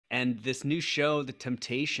and this new show, The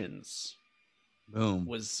Temptations, Boom.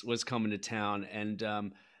 was coming to town.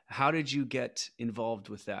 And how did you get involved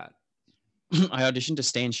with that? I auditioned to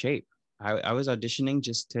stay in shape. I was auditioning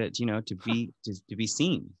just to be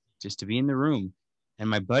seen, just to be in the room. And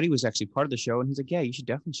my buddy was actually part of the show, and he's like, "Yeah, you should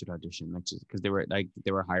definitely audition," like just because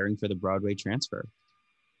they were hiring for the Broadway transfer.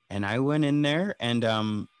 And I went in there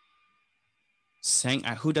and sang.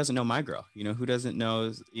 Who doesn't know My Girl? Who doesn't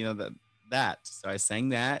know that? So I sang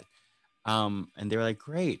that, and they were like,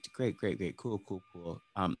 "Great, great, great, great, cool, cool, cool.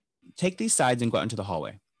 Take these sides and go out into the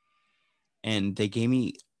hallway." And they gave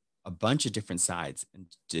me a bunch of different sides and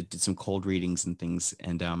did some cold readings and things.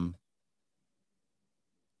 And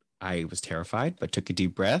I was terrified, but took a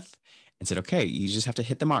deep breath and said, "Okay, you just have to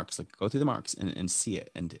hit the marks, like go through the marks and see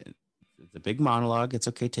it." And it's a big monologue. It's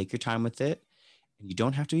okay. Take your time with it. And you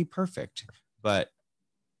don't have to be perfect, but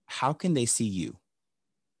how can they see you?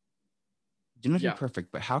 You don't have to be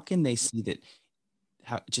perfect, but how can they see that?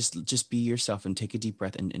 Just be yourself and take a deep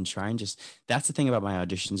breath and try and that's the thing about my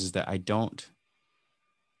auditions is that I don't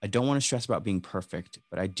want to stress about being perfect,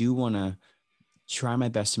 but I do want to try my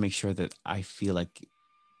best to make sure that I feel like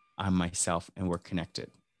I'm myself and we're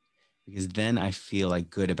connected, because then I feel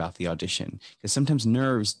like good about the audition. Because sometimes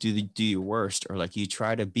nerves do your worst, or like you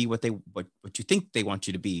try to be what you think they want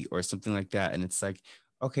you to be or something like that. And it's like,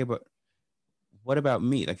 okay, but what about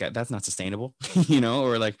me? Like that's not sustainable,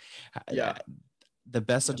 or like, the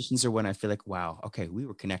best auditions are when I feel like, wow, okay, we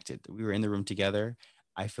were connected. We were in the room together.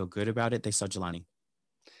 I feel good about it. They saw Jelani.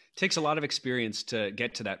 It takes a lot of experience to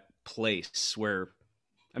get to that place where,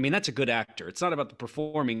 I mean, that's a good actor. It's not about the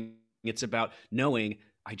performing. It's about knowing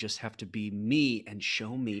I just have to be me and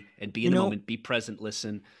show me and be in the moment, be present,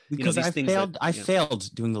 listen. Because these things I failed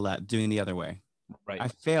doing the other way. Right. I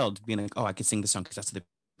failed being like, oh, I could sing the song because that's what they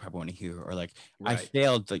probably want to hear. Or like, right. I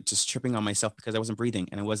failed like just tripping on myself because I wasn't breathing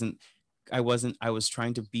and I was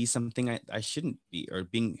trying to be something I shouldn't be, or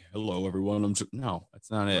being hello everyone. No,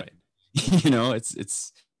 that's not it. Right.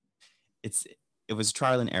 It was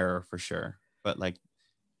trial and error for sure. But like,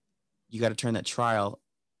 you got to turn that trial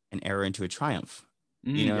and error into a triumph.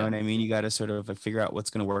 You know what I mean? You got to sort of like figure out what's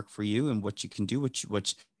going to work for you and what you can do, what you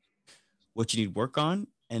need work on.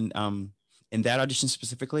 And in that audition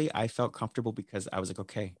specifically, I felt comfortable because I was like,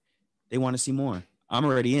 okay, they want to see more. I'm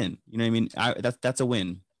already in. You know what I mean? That's a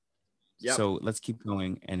win. Yep. So let's keep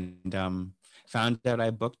going. And found out I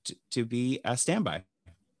booked to be a standby,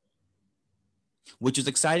 which was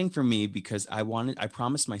exciting for me because I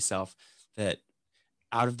promised myself that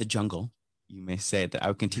out of the jungle, you may say, that I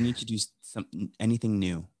would continue to do anything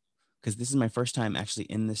new, because this is my first time actually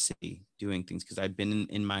in the city doing things, because I've been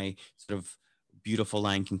in my sort of beautiful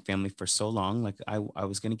Lion King family for so long. Like I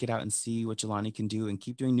was going to get out and see what Jelani can do and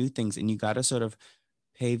keep doing new things. And you got to sort of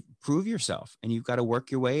prove yourself, and you've got to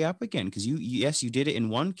work your way up again, because you did it in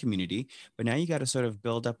one community, but now you got to sort of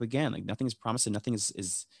build up again. Like nothing is promised and nothing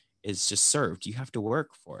is just served. You have to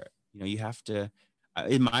work for it. You have to,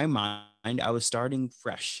 in my mind, I was starting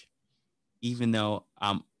fresh, even though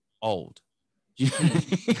I'm old. You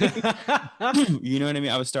know what I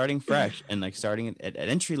mean? I was starting fresh and like starting at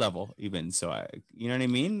entry level even. So you know what I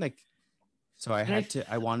mean? Like, so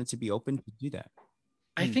I wanted to be open to do that.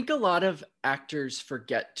 I think a lot of actors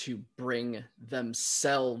forget to bring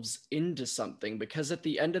themselves into something, because at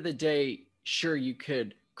the end of the day, sure, you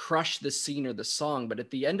could crush the scene or the song, but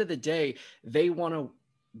at the end of the day, they want to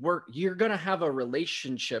work. You're going to have a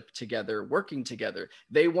relationship together, working together.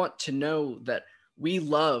 They want to know that we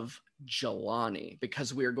love Jelani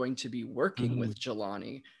because we are going to be working with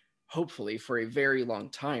Jelani, hopefully for a very long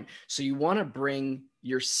time. So you want to bring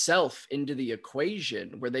yourself into the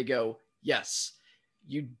equation where they go, yes,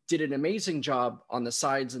 you did an amazing job on the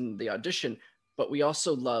sides and the audition, but we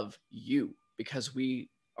also love you because we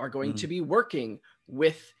are going to be working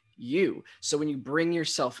with you. So when you bring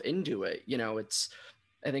yourself into it,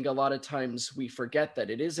 I think a lot of times we forget that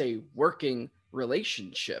it is a working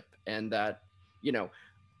relationship, and that,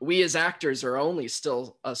 we as actors are only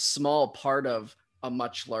still a small part of a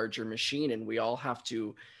much larger machine, and we all have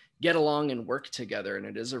to get along and work together. And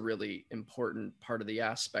it is a really important part of the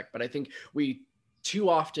aspect. But I think we too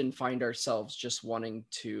often find ourselves just wanting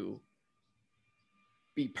to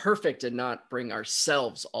be perfect and not bring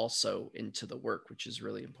ourselves also into the work, which is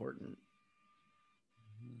really important.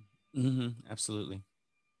 Absolutely.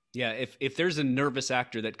 Yeah, if there's a nervous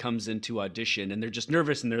actor that comes into audition and they're just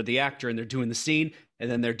nervous and they're the actor and they're doing the scene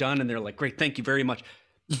and then they're done and they're like, great, thank you very much.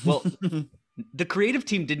 Well, the creative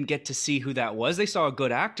team didn't get to see who that was. They saw a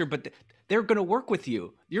good actor, but they're going to work with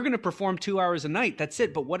you. You're going to perform 2 hours a night. That's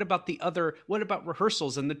it. But what about what about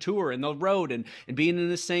rehearsals and the tour and the road and being in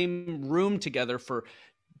the same room together for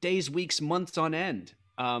days, weeks, months on end.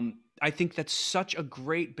 I think that's such a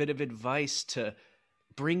great bit of advice to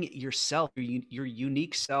bring yourself, your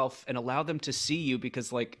unique self, and allow them to see you,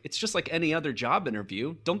 because like it's just like any other job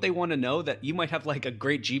interview. Don't they want to know that you might have like a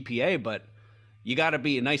great GPA, but you got to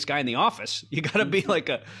be a nice guy in the office. You got to be like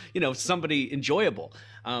a, somebody enjoyable.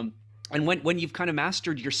 And when you've kind of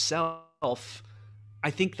mastered yourself, I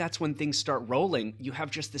think that's when things start rolling. You have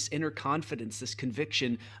just this inner confidence, this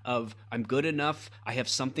conviction of I'm good enough. I have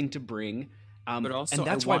something to bring. But also, and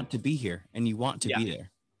that's I want to be here, and you want to be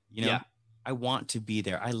there. Yeah. I want to be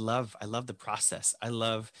there. I love the process. I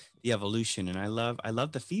love the evolution, and I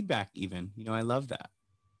love the feedback. Even, I love that.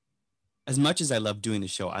 As much as I love doing the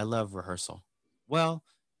show, I love rehearsal. Well,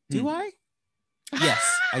 do I?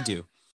 Yes, I do.